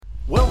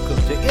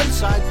to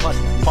Inside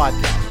Putnam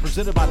Podcast,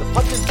 presented by the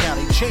Putnam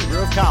County Chamber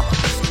of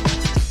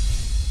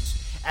Commerce.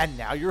 And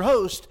now your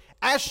host,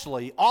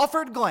 Ashley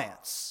Alford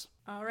Glantz.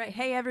 All right.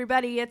 Hey,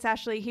 everybody. It's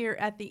Ashley here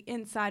at the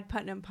Inside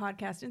Putnam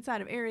Podcast, inside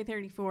of Area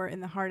 34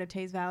 in the heart of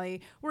Tays Valley.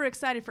 We're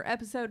excited for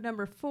episode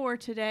number 4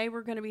 today.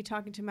 We're going to be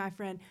talking to my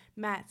friend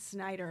Matt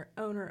Snyder,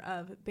 owner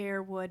of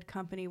Bearwood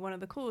Company, one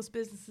of the coolest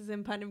businesses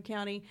in Putnam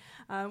County.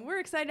 We're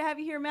excited to have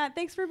you here, Matt.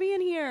 Thanks for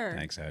being here.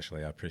 Thanks,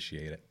 Ashley. I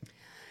appreciate it.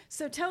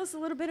 So tell us a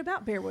little bit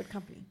about Bearwood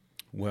Company.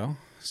 Well,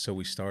 so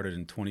we started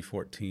in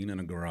 2014 in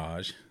a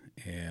garage,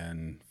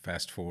 and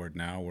fast forward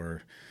now,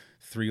 we're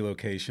 3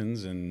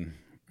 locations, and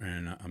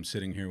I'm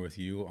sitting here with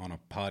you on a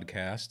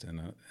podcast,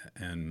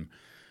 and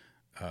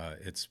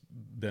it's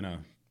been a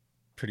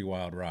pretty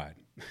wild ride.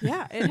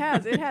 Yeah, it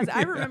has. It has.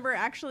 I remember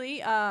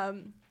actually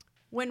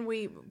when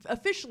we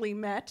officially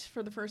met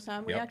for the first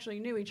time, we actually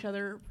knew each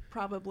other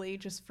probably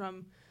just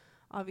from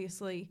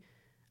obviously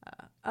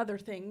other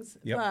things.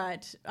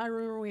 But I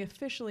remember we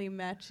officially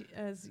met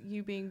as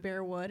you being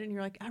Bearwood, and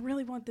you're like, I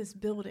really want this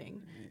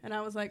building. And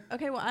I was like,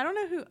 okay, well, I don't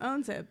know who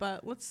owns it,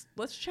 but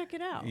let's check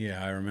it out.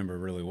 Yeah, I remember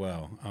really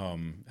well.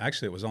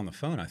 Actually, it was on the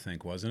phone, I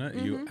think, wasn't it?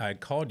 Mm-hmm. I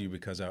had called you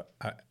because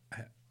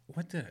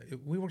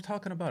we were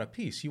talking about a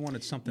piece. You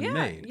wanted something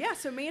made. Yeah,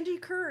 so Mandy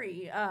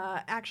Curry,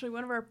 actually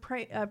one of our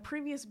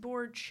previous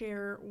board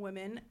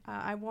chairwomen,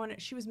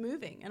 she was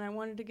moving, and I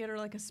wanted to get her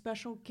like a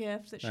special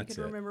gift that she could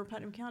remember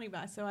Putnam County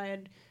by. So I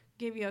had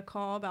give you a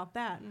call about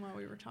that and while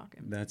we were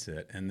talking. That's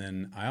it. And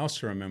then I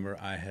also remember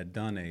I had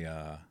done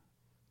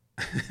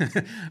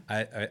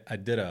I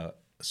did a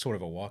sort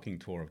of a walking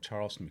tour of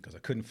Charleston because I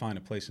couldn't find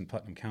a place in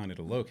Putnam County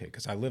to locate,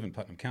 because I live in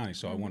Putnam County,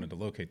 so I wanted to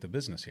locate the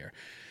business here.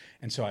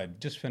 And so I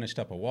just finished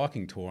up a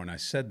walking tour, and I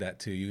said that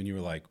to you, and you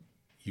were like,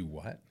 you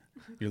what?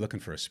 You're looking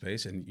for a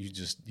space? And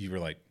you were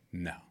like,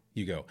 no.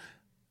 You go,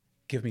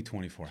 give me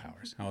 24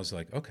 hours. I was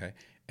like, okay.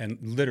 And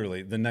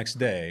literally the next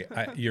day,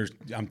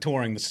 I'm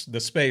touring the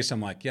space. I'm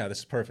like, yeah, this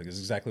is perfect. This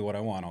is exactly what I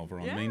want over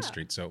on Main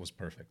Street. So it was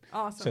perfect.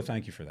 Awesome. So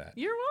thank you for that.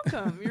 You're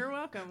welcome. You're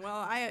welcome. Well,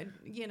 I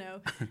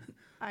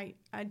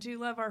do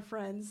love our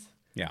friends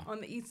on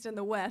the East and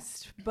the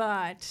West,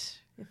 but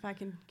if I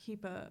can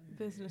keep a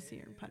business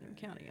here in Putnam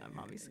County, I'm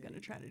obviously going to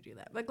try to do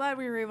that. But glad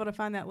we were able to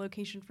find that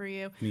location for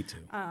you. Me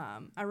too.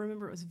 I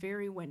remember it was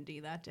very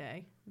windy that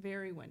day.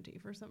 Very windy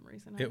for some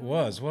reason. It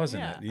was,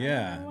 wasn't it?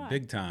 Yeah,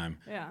 big time.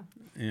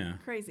 Yeah.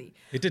 Crazy.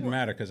 It didn't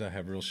matter because I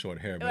have real short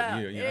hair,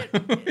 but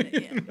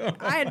you know.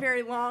 I had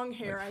very long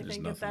hair, I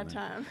think, at that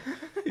time.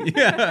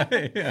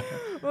 Yeah.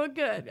 Well,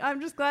 good. I'm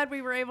just glad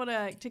we were able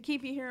to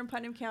keep you here in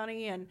Putnam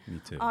County. And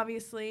Me too.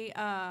 Obviously,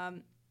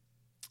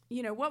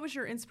 what was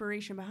your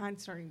inspiration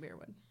behind starting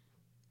Bearwood?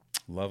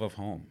 Love of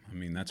home. I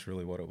mean, that's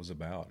really what it was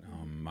about.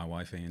 My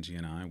wife, Angie,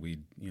 and I, we,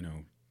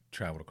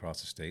 traveled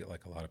across the state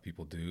like a lot of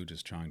people do,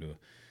 just trying to,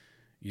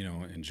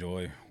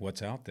 enjoy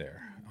what's out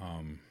there.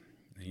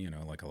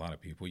 Like a lot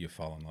of people, you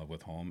fall in love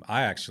with home.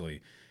 I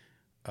actually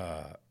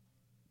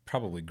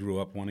probably grew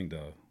up wanting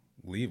to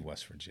leave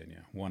West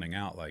Virginia, wanting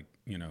out like,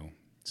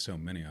 so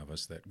many of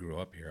us that grew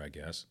up here, I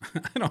guess.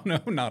 I don't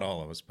know, not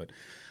all of us, but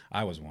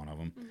I was one of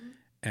them. Mm-hmm.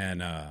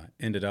 And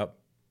ended up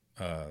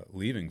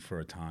leaving for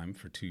a time,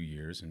 for 2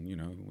 years, and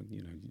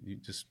you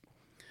just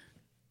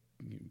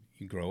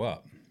grow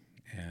up.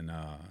 And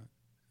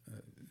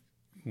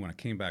when I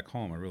came back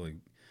home, I really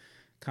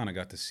kind of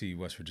got to see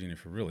West Virginia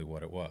for really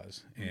what it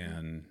was. Mm-hmm.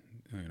 And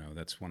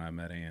that's when I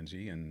met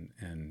Angie, and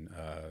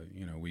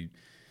we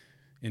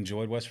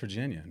enjoyed West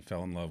Virginia and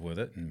fell in love with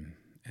it,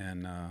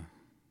 and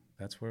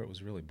that's where it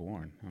was really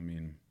born. I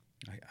mean,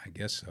 I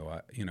guess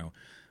so.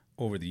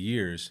 Over the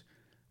years,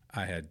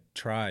 I had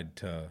tried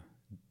to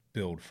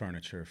build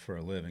furniture for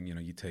a living.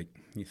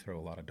 You throw a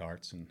lot of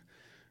darts and,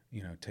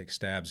 take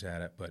stabs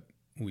at it. But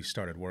we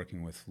started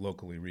working with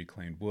locally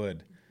reclaimed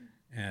wood,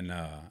 and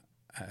I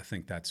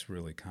think that's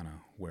really kind of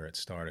where it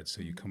started.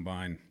 So you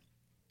combine,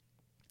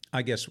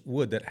 I guess,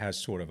 wood that has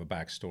sort of a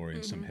backstory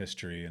and some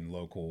history and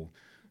local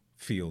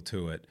feel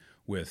to it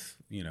with,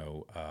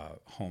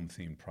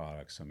 home-themed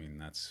products. I mean,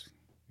 that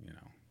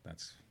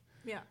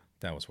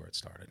was where it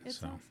started. It's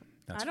so. Awesome.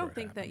 That's I don't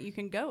think that you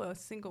can go a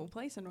single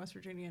place in West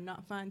Virginia and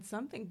not find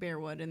something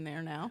Bearwood in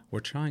there now. We're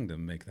trying to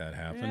make that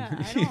happen.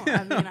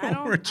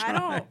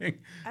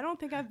 I don't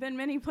think I've been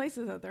many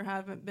places that there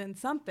haven't been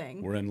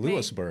something. We're in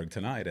Lewisburg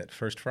tonight at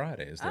First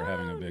Fridays. They're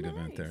having a big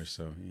event there,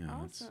 so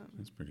awesome.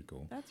 that's pretty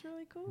cool. That's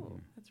really cool.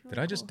 Did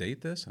I just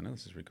date this? I know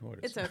this is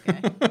recorded. It's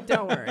okay.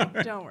 Don't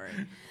worry.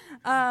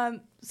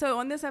 So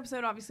on this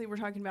episode, obviously, we're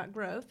talking about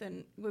growth,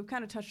 and we've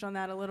kind of touched on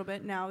that a little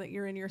bit now that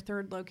you're in your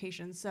 3rd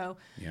location. So,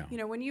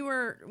 when you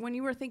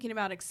were thinking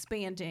about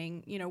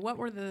expanding,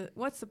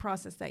 what's the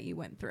process that you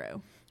went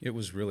through? It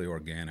was really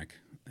organic,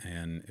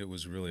 and it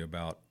was really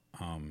about,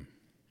 a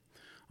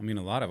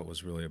lot of it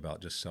was really about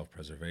just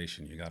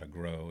self-preservation. You got to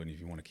grow, and if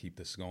you want to keep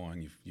this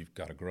going, you've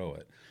got to grow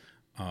it.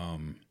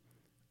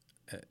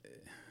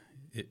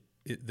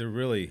 They're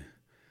really,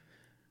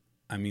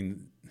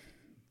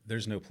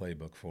 there's no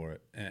playbook for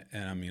it.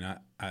 And I mean,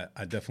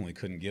 I definitely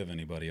couldn't give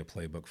anybody a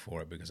playbook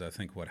for it, because I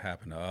think what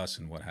happened to us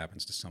and what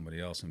happens to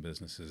somebody else in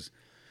business is,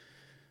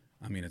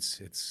 I mean,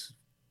 it's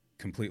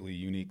completely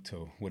unique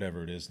to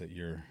whatever it is that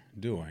you're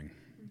doing.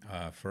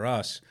 For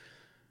us,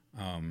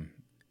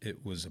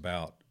 it was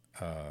about,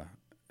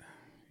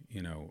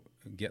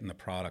 getting the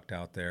product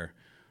out there.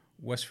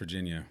 West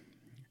Virginia,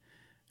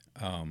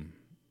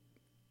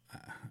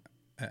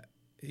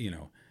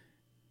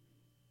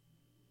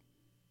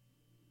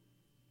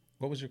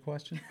 what was your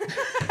question?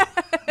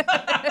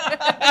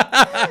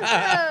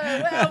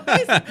 Well,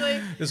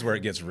 basically, this is where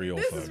it gets real,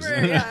 this folks. is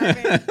where,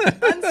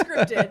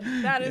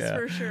 unscripted. That is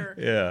for sure.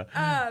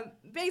 Yeah.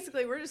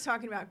 Basically, we're just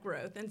talking about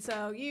growth, and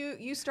so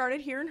you started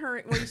here in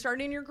you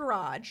started in your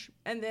garage,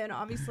 and then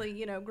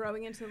obviously,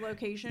 growing into the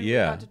location.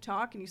 Yeah. We got to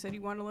talk, and you said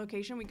you wanted a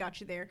location. We got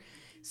you there.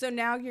 So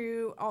now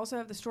you also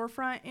have the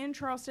storefront in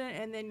Charleston,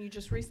 and then you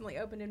just recently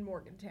opened in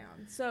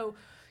Morgantown. So,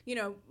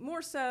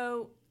 more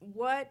so,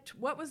 what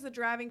was the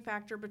driving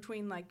factor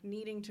between like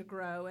needing to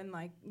grow and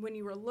like when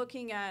you were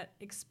looking at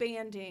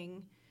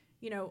expanding?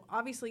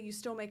 Obviously you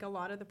still make a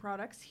lot of the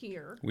products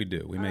here. We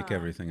do. We make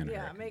everything in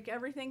Yeah, Hurricane. make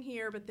everything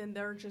here, but then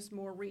there are just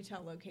more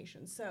retail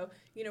locations. So,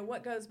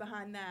 what goes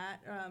behind that?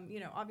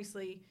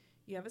 Obviously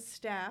you have a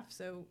staff,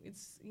 so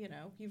it's,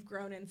 you've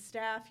grown in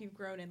staff, you've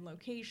grown in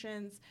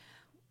locations.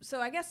 So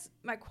I guess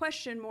my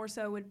question more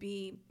so would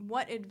be,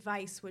 what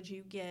advice would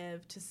you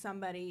give to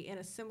somebody in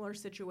a similar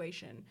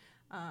situation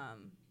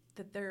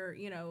that they're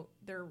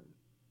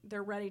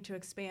ready to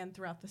expand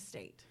throughout the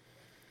state?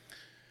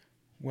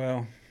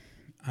 Well,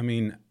 I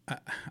mean,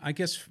 I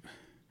guess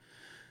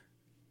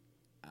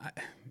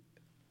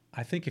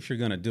I think if you're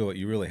going to do it,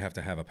 you really have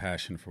to have a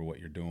passion for what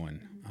you're doing,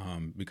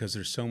 because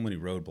there's so many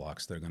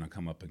roadblocks that are going to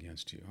come up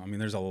against you. I mean,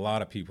 there's a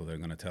lot of people that are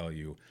going to tell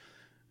you,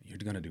 you're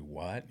going to do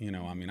what?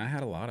 I mean, I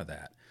had a lot of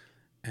that.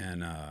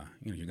 And,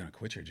 you're going to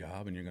quit your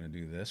job and you're going to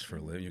do this for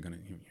a living. You're going to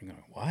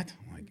what?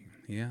 I'm like,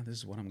 yeah, this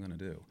is what I'm going to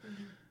do.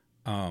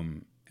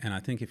 And I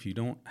think if you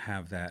don't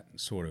have that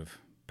sort of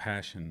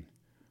passion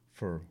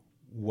for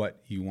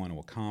what you want to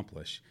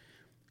accomplish,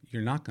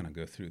 you're not going to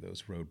go through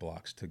those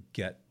roadblocks to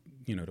get,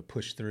 to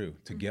push through,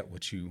 to get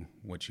what you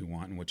want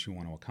and what you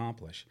want to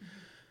accomplish.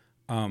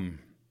 I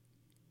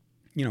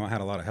had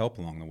a lot of help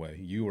along the way.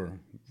 You were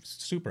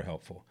super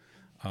helpful.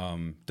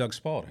 Doug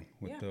Spalding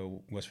with the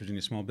West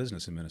Virginia Small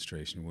Business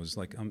Administration was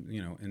like,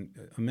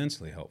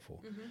 immensely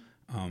helpful.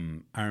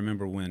 I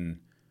remember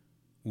when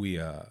we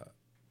opened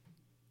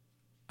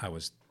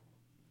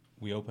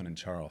in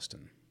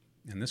Charleston,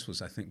 and this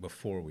was, I think,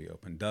 before we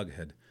opened. Doug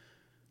had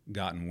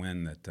gotten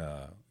wind that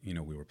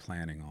we were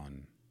planning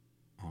on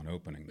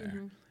opening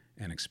there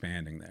and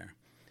expanding there,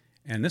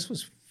 and this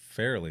was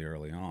fairly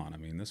early on. I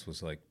mean, this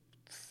was like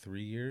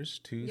 3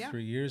 years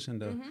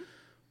into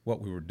what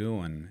we were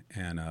doing,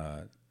 and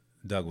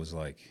Doug was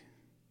like,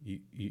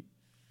 he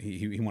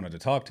wanted to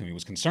talk to me. He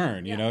was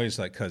concerned, He's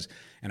like,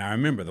 and I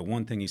remember the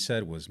one thing he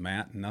said was,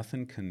 Matt,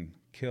 nothing can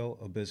kill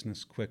a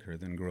business quicker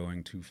than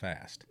growing too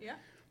fast. Yeah,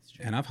 it's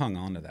true. And I've hung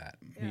on to that,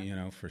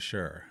 for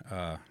sure.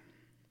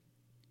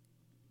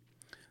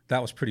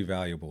 That was pretty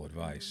valuable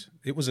advice.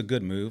 It was a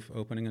good move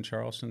opening in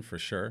Charleston, for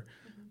sure.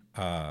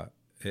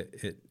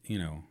 It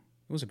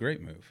was a great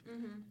move.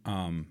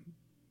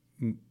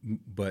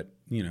 But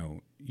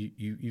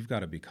you've got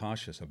to be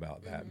cautious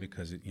about that,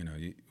 because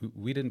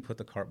we didn't put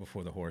the cart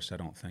before the horse. I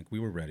don't think we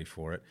were ready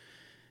for it,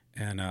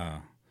 and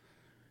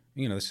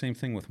the same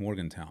thing with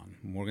Morgantown.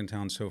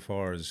 Morgantown so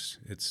far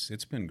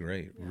it's been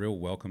great. Yeah. Real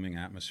welcoming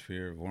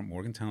atmosphere.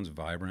 Morgantown's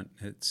vibrant.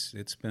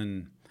 It's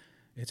been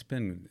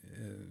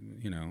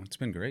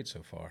great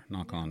so far.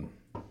 Knock on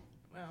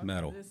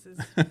metal. This is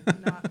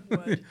not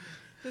wood.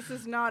 This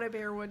is not a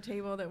Bearwood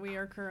table that we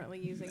are currently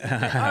using.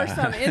 There are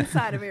some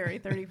inside of Area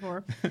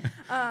 34. But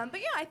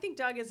yeah, I think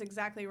Doug is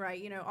exactly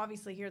right.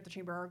 Obviously here at the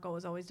Chamber, our goal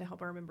is always to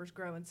help our members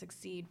grow and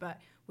succeed,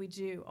 but we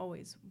do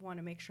always want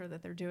to make sure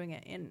that they're doing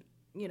it in,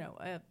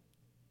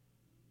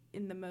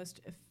 in the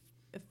most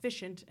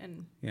efficient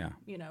and, I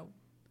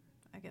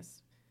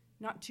guess,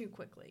 not too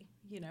quickly.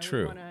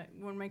 True. We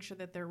want to make sure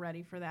that they're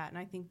ready for that. And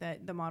I think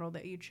that the model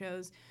that you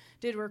chose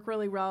did work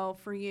really well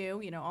for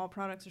you. All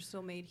products are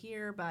still made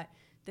here, but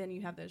then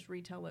you have those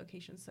retail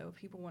locations. So if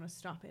people want to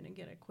stop in and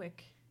get a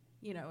quick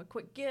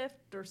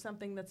gift or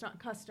something that's not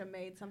custom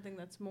made, something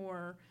that's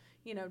more,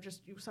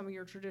 just some of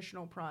your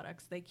traditional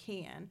products, they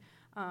can.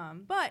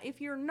 But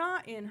if you're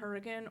not in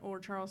Hurricane or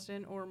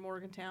Charleston or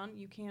Morgantown,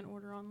 you can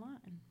order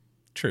online.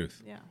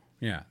 Truth. Yeah.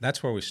 Yeah,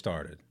 that's where we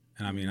started.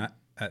 And I mean,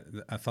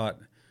 I thought,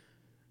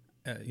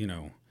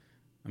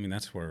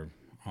 that's where,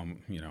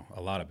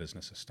 a lot of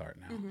businesses start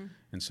now.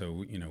 And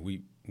so,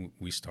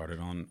 we started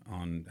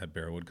at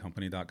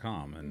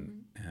bearwoodcompany.com,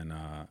 and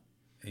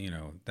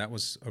that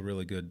was a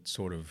really good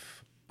sort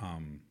of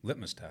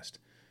litmus test.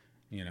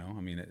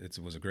 It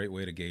was a great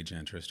way to gauge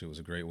interest. It was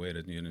a great way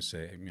to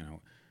say,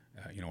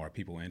 are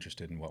people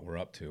interested in what we're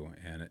up to?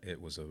 And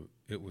it was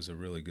a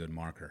really good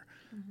marker.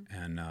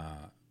 And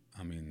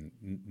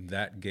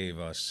that gave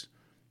us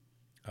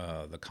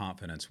the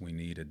confidence we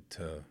needed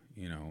to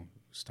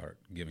start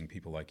giving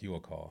people like you a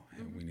call.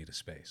 Hey, we need a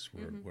space.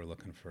 We're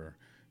looking for,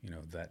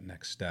 that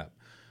next step.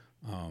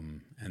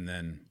 And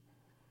then,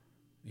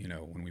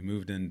 when we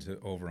moved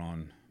over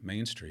on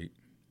Main Street,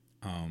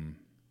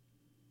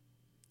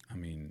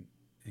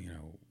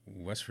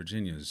 West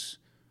Virginia's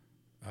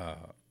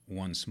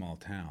one small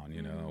town.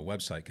 A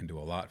website can do a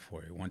lot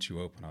for you. Once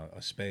you open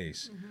a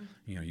space,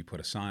 you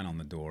put a sign on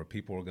the door,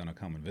 people are going to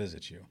come and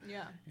visit you.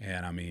 Yeah.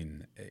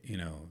 And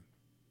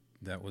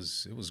it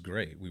was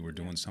great. We were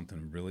doing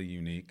something really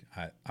unique.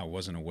 I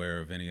wasn't aware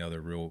of any other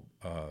real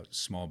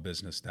small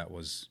business that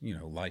was,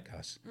 like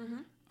us.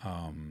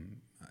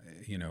 And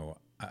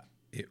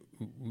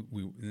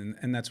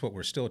that's what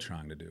we're still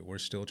trying to do. We're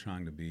still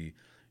trying to be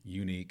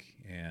unique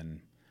and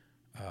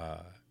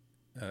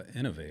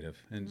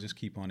innovative, and just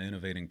keep on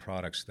innovating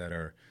products that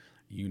are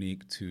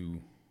unique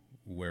to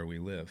where we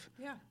live.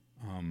 Yeah.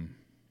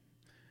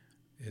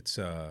 It's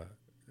and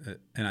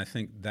I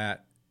think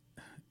that,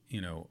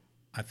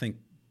 I think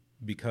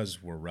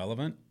because we're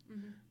relevant,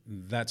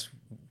 that's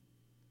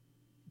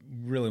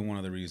really one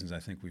of the reasons I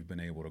think we've been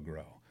able to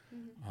grow.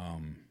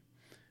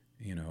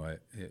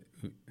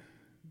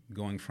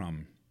 Going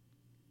from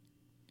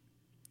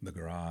the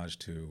garage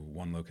to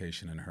one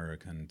location in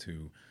Hurricane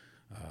to,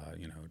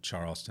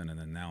 Charleston, and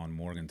then now in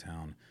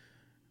Morgantown,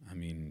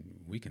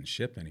 we can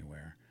ship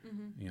anywhere.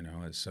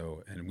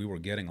 And we were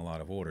getting a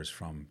lot of orders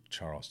from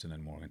Charleston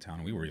and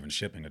Morgantown. We were even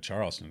shipping to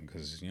Charleston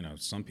because,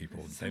 some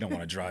people, they don't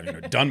want to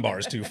drive,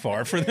 Dunbar's too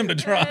far for them to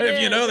drive,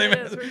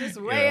 We're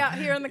just way out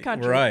here in the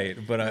country. Right.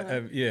 But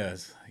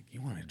it's like,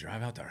 you want to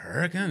drive out to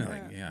Hurricane?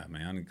 Like, yeah,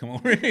 man, come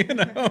over here,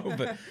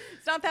 but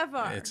it's not that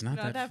far. It's not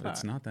that far.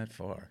 It's not that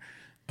far.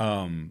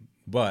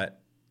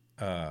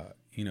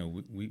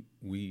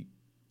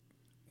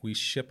 We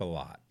ship a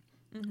lot.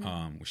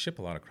 We ship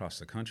a lot across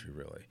the country,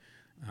 really.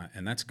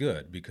 And that's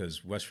good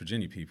because West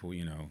Virginia people,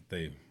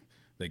 they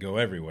go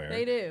everywhere.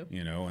 They do.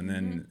 And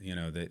then,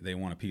 they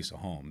want a piece of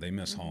home. They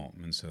miss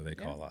home, and so they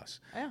call us.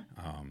 Yeah.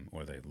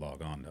 Or they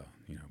log on to,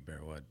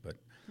 Bearwood. But,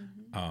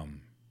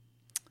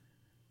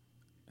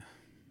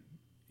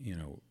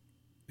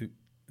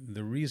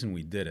 the reason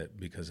we did it,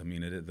 because,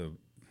 the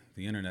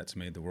Internet's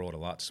made the world a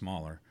lot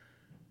smaller.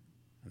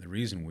 The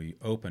reason we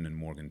opened in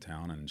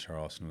Morgantown and in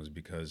Charleston was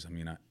because,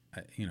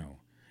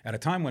 at a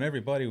time when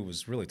everybody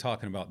was really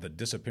talking about the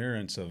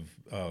disappearance of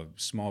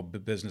small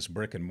business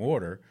brick and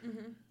mortar,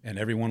 and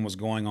everyone was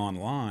going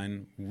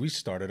online, we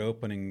started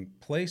opening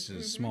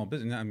places, small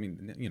business.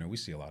 We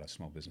see a lot of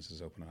small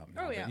businesses opening up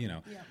now. Oh,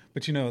 yeah.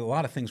 But, a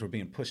lot of things were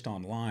being pushed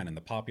online, and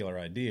the popular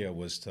idea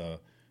was to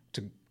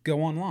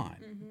go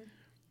online.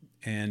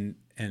 And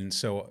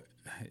so,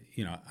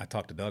 I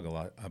talked to Doug a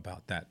lot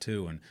about that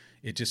too, and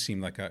it just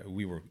seemed like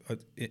we were,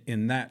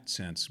 in that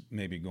sense,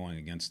 maybe going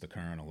against the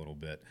current a little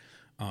bit.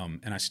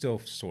 And I still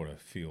sort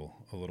of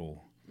feel a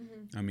little,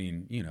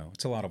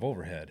 it's a lot of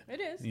overhead. It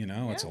is.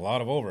 It's a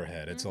lot of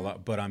overhead. It's a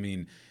lot, but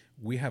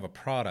we have a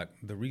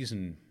product. The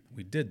reason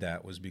we did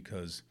that was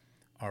because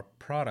our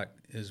product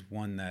is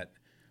one that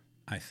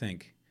I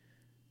think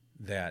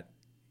that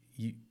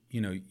you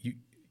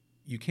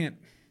can't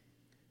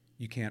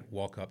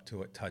walk up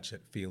to it, touch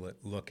it, feel it,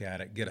 look at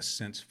it, get a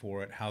sense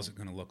for it. How's it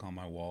going to look on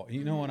my wall?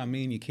 You know what I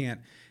mean? You can't,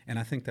 and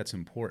I think that's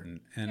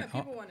important. And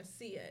people want to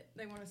see it.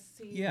 They want to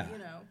see,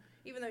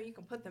 even though you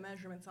can put the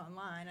measurements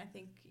online, I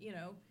think,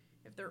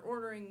 if they're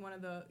ordering one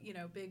of the,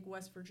 big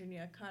West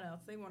Virginia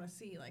cutouts, they want to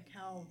see, like,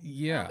 how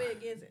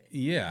big is it?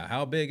 Yeah,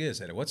 how big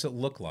is it? What's it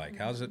look like?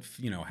 How's it,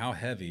 how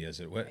heavy is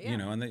it? What,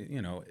 and they,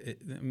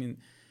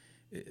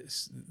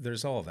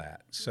 there's all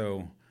that.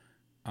 So,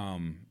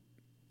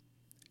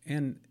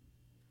 and...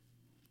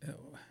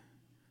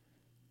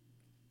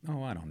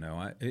 I don't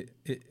know.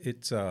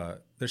 It's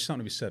there's something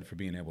to be said for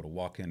being able to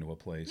walk into a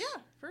place.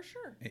 Yeah, for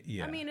sure.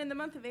 Yeah. In the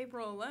month of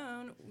April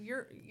alone,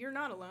 you're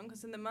not alone,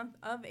 because in the month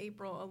of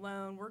April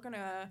alone, we're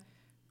gonna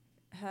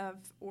have,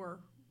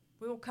 or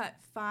we will cut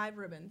 5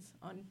 ribbons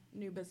on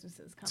new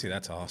businesses coming. See,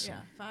 that's awesome.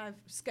 Yeah, 5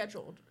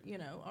 scheduled,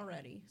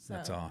 already. So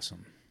that's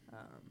awesome.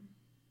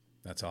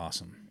 That's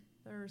awesome.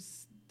 There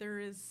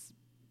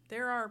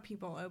are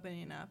people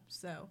opening up,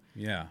 so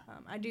yeah.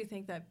 I do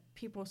think that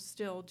people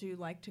still do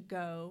like to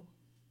go,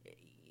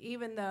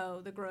 even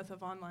though the growth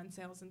of online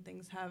sales and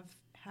things have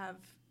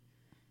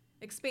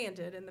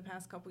expanded in the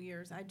past couple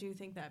years. I do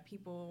think that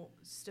people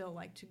still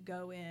like to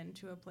go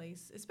into a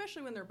place,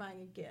 especially when they're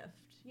buying a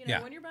gift.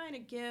 When you're buying a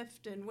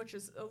gift, and which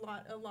is a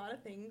lot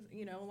of things.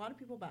 A lot of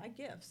people buy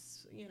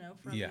gifts,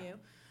 from you.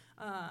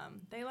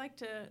 They like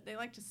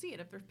to see it.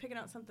 If they're picking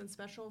out something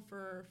special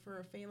for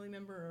a family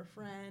member or a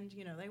friend,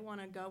 they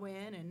want to go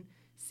in and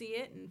see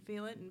it and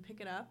feel it and pick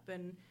it up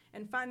and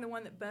find the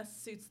one that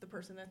best suits the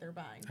person that they're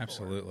buying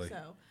Absolutely. for.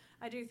 So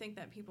I do think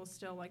that people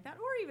still like that,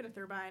 or even if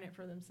they're buying it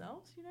for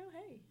themselves,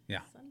 hey,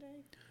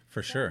 Sunday,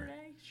 for Saturday,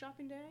 sure,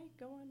 shopping day,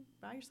 go and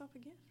buy yourself a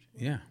gift.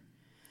 Yeah.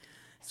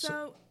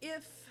 So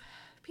if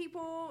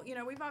people,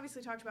 we've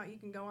obviously talked about you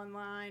can go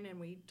online, and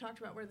we talked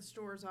about where the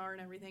stores are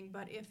and everything,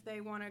 but if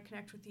they want to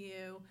connect with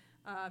you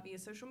via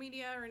social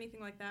media or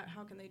anything like that,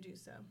 how can they do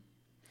so?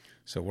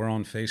 So we're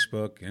on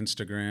Facebook,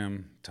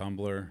 Instagram,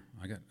 Tumblr.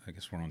 I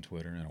guess we're on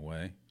Twitter in a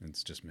way.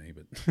 It's just me,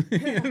 but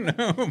tweet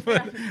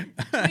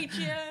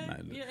you,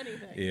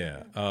 anything.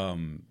 Yeah. I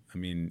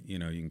mean, you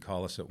can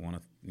call us at one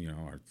of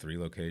our 3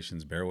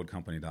 locations.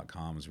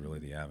 Bearwoodcompany.com is really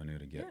the avenue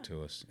to get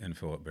to us.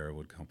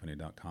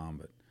 info@bearwoodcompany.com,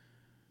 but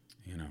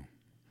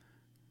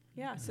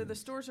Yeah, so the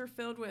stores are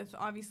filled with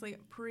obviously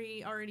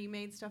already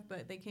made stuff,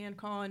 but they can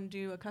call and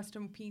do a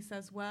custom piece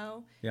as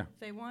well if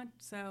they want.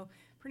 So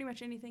pretty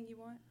much anything you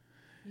want,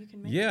 you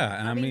can make. Yeah,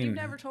 and I mean, you've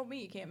never told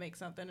me you can't make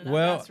something, and I've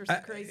asked for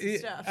some crazy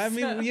stuff. I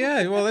mean,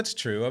 yeah, well, that's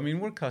true. I mean,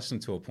 we're custom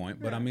to a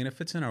point, but I mean,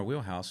 if it's in our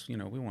wheelhouse, we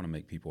want to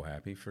make people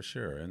happy for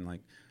sure. And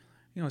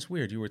it's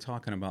weird. You were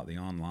talking about the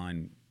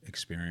online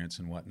experience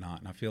and whatnot,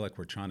 and I feel like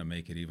we're trying to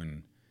make it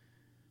even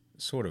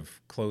sort of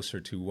closer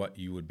to what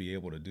you would be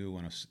able to do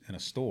in a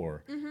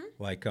store. Mm-hmm.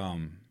 Like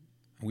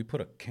we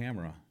put a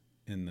camera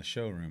in the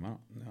showroom.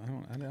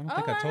 I don't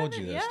think I told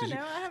you this.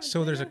 Yeah, I haven't.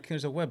 So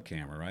there's a web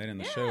camera right in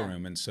the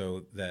showroom, and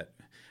so that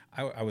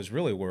I was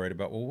really worried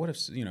about. Well, what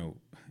if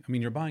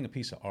you're buying a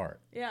piece of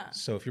art. Yeah.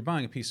 So if you're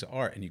buying a piece of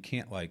art and you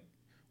can't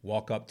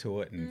walk up to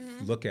it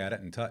and look at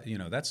it and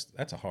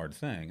that's a hard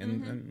thing,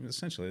 and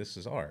essentially this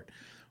is art.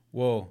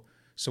 Well,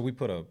 so we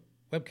put a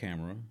web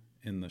camera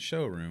in the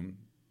showroom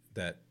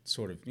that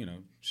sort of,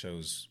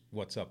 shows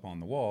what's up on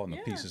the wall and the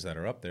pieces that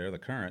are up there, the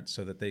current,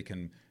 so that they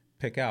can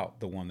pick out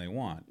the one they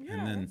want. Yeah,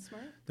 and then that's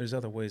smart. There's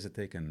other ways that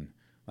they can,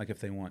 if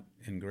they want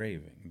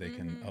engraving, they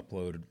can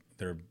upload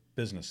their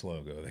business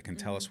logo. They can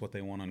tell us what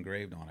they want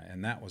engraved on it.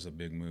 And that was a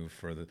big move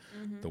for the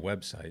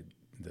website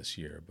this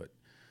year. But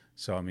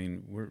so, I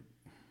mean, we're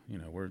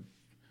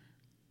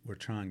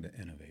trying to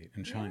innovate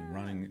and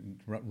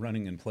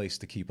running in place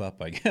to keep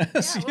up, I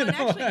guess. Yeah, well, and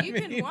actually, you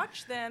can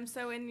watch them.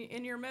 So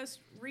in your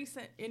most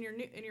recent, in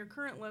your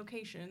current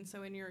location,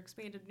 so in your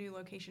expanded new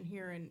location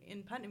here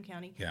in Putnam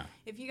County,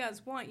 if you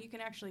guys want, you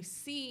can actually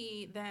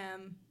see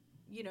them.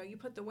 You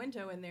put the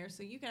window in there,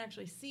 so you can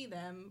actually see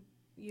them.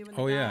 You and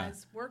the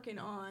guys working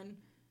on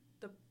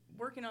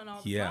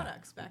all the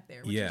products back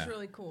there, which is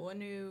really cool. A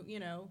new,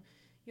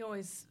 you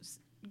always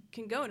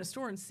can go in a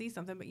store and see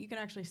something, but you can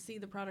actually see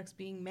the products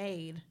being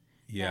made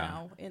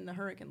now in the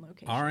Hurricane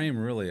location. Our aim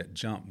really at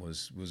Jump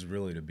was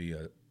really to be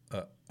a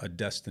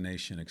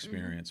destination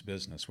experience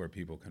business where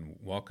people can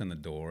walk in the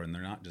door and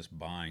they're not just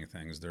buying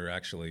things. They're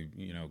actually,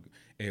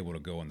 able to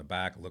go in the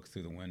back, look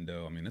through the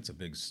window. I mean, it's a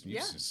big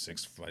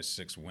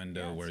 6x6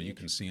 window where you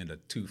can see into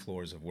 2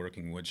 floors of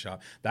working wood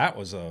shop. That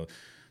was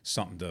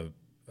something to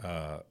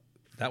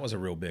that was a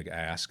real big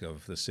ask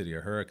of the city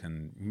of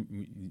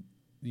Hurricane.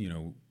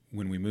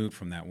 When we moved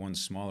from that one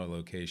smaller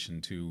location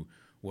to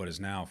what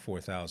is now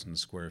 4,000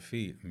 square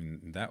feet, I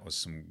mean, that was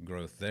some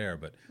growth there.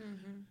 But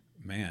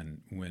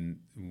man, when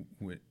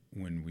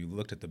we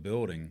looked at the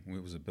building,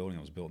 it was a building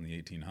that was built in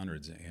the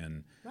 1800s,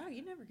 and wow,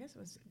 you'd never guess it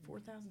was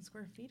 4,000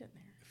 square feet in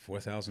there.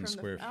 4,000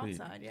 square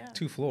feet, outside,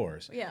 2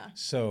 floors. Yeah.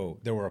 So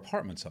there were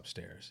apartments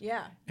upstairs.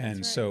 Yeah.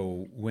 And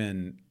so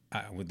when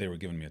they were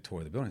giving me a tour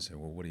of the building, I said,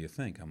 "Well, what do you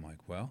think?" I'm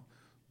like, "Well,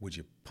 would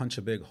you punch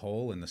a big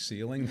hole in the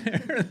ceiling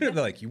there?" They're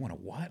like, "You want a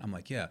what?" I'm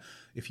like, "Yeah,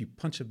 if you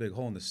punch a big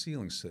hole in the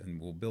ceiling, and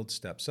we'll build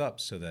steps up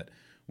so that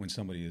when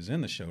somebody is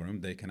in the showroom,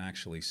 they can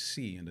actually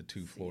see into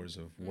 2 floors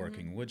of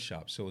working wood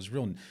shop." So it was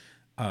real,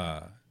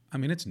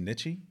 it's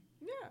niche-y.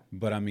 Yeah.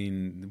 But I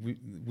mean,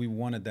 we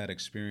wanted that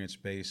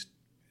experience-based,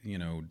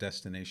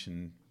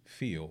 destination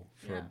feel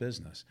for a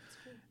business.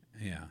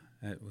 Yeah,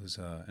 it was,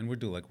 and we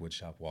do wood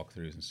shop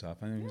walkthroughs and stuff.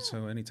 I mean,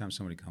 so anytime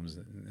somebody comes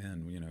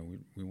in,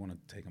 we want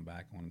to take them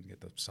back. We want to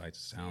get the sights,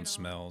 sounds,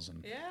 smells,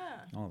 and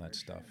all that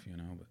stuff.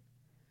 But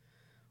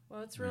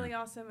well, it's really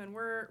awesome, and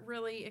we're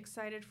really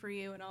excited for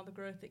you and all the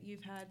growth that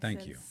you've had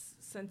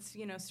since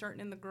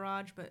starting in the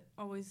garage, but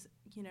always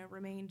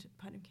remained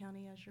Putnam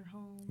County as your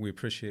home. We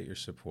appreciate your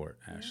support,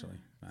 Ashley.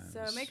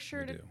 So make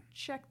sure to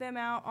check them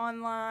out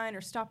online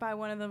or stop by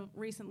one of the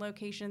recent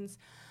locations.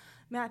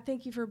 Matt,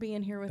 thank you for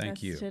being here with us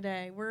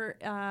today. We're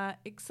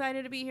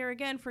excited to be here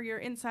again for your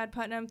Inside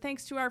Putnam.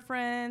 Thanks to our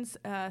friends,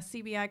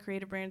 CBI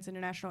Creative Brands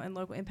International and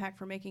Local Impact,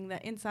 for making the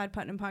Inside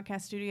Putnam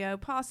podcast studio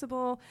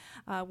possible.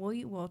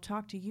 We will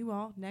talk to you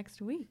all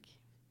next week.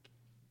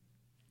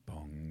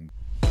 Bong.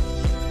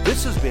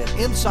 This has been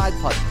Inside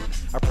Putnam,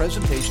 a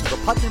presentation of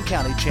the Putnam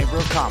County Chamber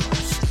of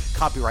Commerce.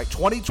 Copyright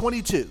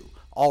 2022,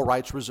 all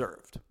rights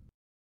reserved.